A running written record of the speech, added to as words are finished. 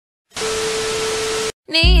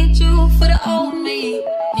need you for the old me.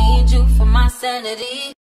 Need you for my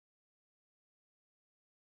sanity.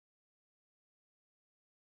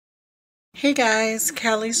 Hey guys,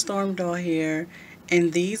 Callie Storm Doll here,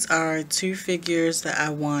 and these are two figures that I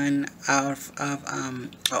won out of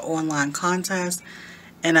an online contest.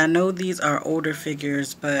 And I know these are older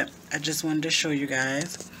figures, but I just wanted to show you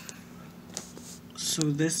guys. So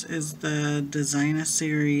this is the Designer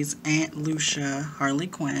Series Aunt Lucia Harley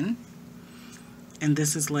Quinn, and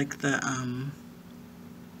this is like the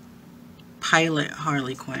pilot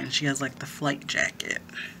Harley Quinn. She has like the flight jacket.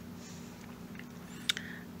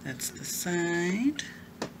 That's the side.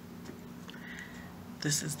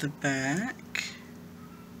 This is the back.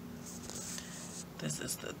 This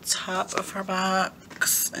is the top of her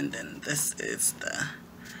box. And then this is the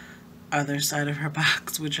other side of her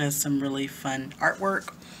box, which has some really fun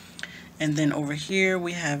artwork. And then over here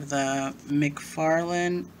we have the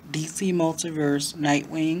McFarlane DC Multiverse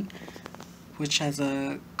Nightwing, which has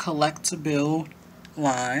a collectible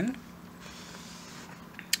line.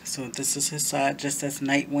 So this is his side, just says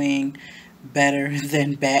Nightwing, better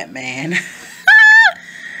than Batman.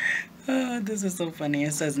 Oh, this is so funny.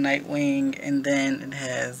 It says Nightwing, and then it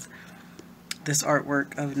has this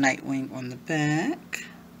artwork of Nightwing on the back,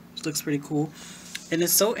 which looks pretty cool. And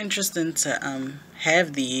it's so interesting to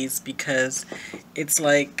have these because it's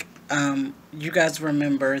like, you guys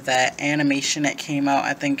remember that animation that came out,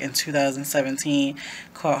 I think in 2017,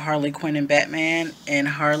 called Harley Quinn and Batman, and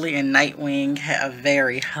Harley and Nightwing had a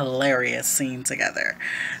very hilarious scene together.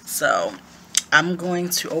 So I'm going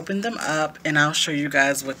to open them up and I'll show you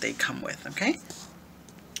guys what they come with, okay?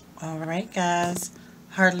 Alright guys,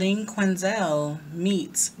 Harleen Quinzel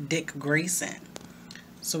meets Dick Grayson.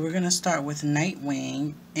 So we're going to start with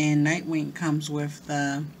Nightwing, and Nightwing comes with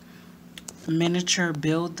the miniature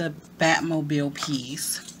Build the Batmobile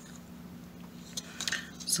piece.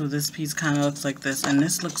 So this piece kind of looks like this, and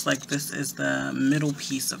this looks like this is the middle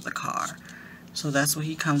piece of the car. So that's what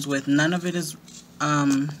he comes with. None of it is,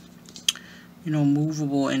 you know,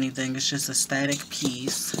 movable or anything. It's just a static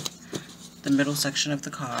piece, the middle section of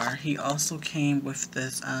the car. He also came with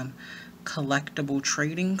this collectible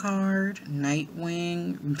trading card,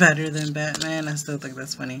 Nightwing, better than Batman. I still think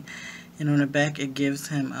that's funny. And on the back it gives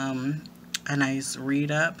him a nice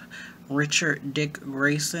read up. Richard Dick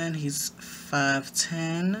Grayson, he's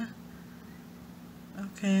 5'10".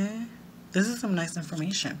 Okay, this is some nice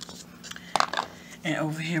information. And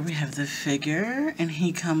over here we have the figure, and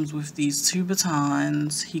he comes with these two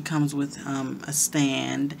batons. He comes with a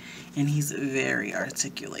stand, and he's very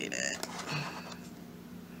articulated.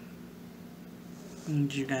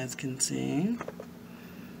 And you guys can see.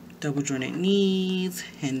 Double jointed knees,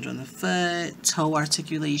 hinge on the foot, toe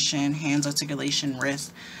articulation, hands articulation,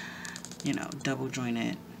 wrist, you know, double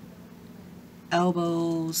jointed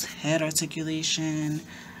elbows, head articulation.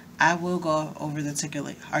 I will go over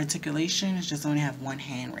the articulation. It's just only have one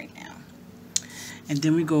hand right now. And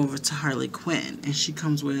then we go over to Harley Quinn, and she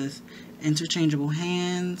comes with interchangeable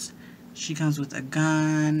hands. She comes with a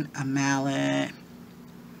gun, a mallet,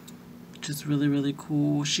 which is really, really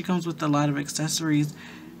cool. She comes with a lot of accessories.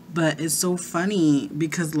 But it's so funny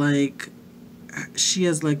because, like, she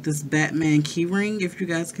has, like, this Batman keyring, if you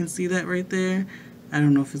guys can see that right there. I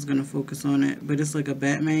don't know if it's going to focus on it, but it's like a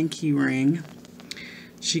Batman keyring.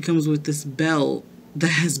 She comes with this belt that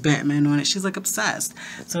has Batman on it. She's, like, obsessed.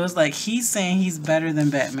 So it's like he's saying he's better than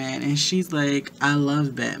Batman, and she's like, I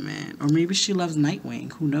love Batman. Or maybe she loves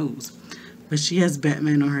Nightwing. Who knows? But she has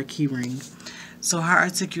Batman on her keyring. So her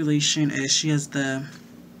articulation is she has the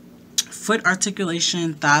foot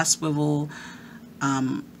articulation, thigh swivel,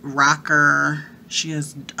 rocker. She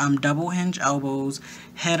has double hinge elbows,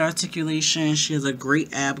 head articulation. She has a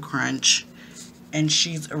great ab crunch, and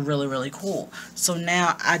she's really, really cool. So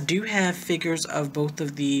now I do have figures of both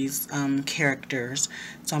of these characters.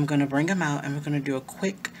 So I'm going to bring them out, and we're going to do a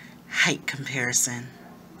quick height comparison.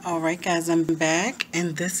 Alright guys, I'm back,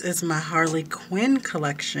 and this is my Harley Quinn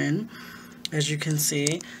collection. As you can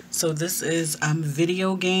see, so this is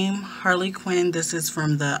video game Harley Quinn. This is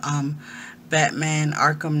from the Batman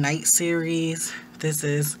Arkham Knight series. This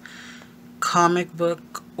is comic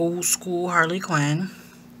book old school Harley Quinn.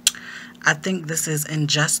 I think this is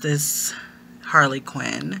Injustice Harley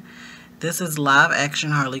Quinn. This is live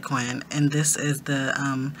action Harley Quinn, and this is the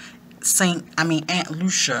Aunt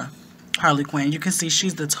Lucia Harley Quinn. You can see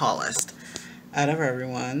she's the tallest out of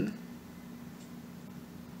everyone.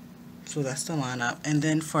 So that's the lineup. And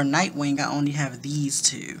then for Nightwing, I only have these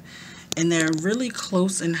two. And they're really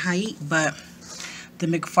close in height, but the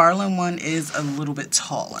McFarlane one is a little bit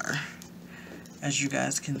taller. As you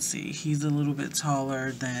guys can see, he's a little bit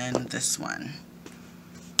taller than this one.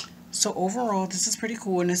 So overall, this is pretty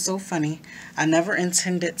cool and it's so funny. I never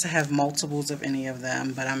intended to have multiples of any of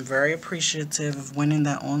them, but I'm very appreciative of winning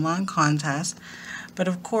that online contest. But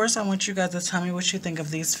of course, I want you guys to tell me what you think of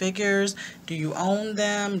these figures. Do you own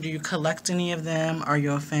them? Do you collect any of them? Are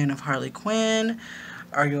you a fan of Harley Quinn?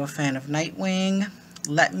 Are you a fan of Nightwing?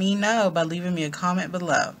 Let me know by leaving me a comment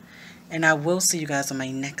below. And I will see you guys on my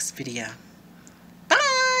next video.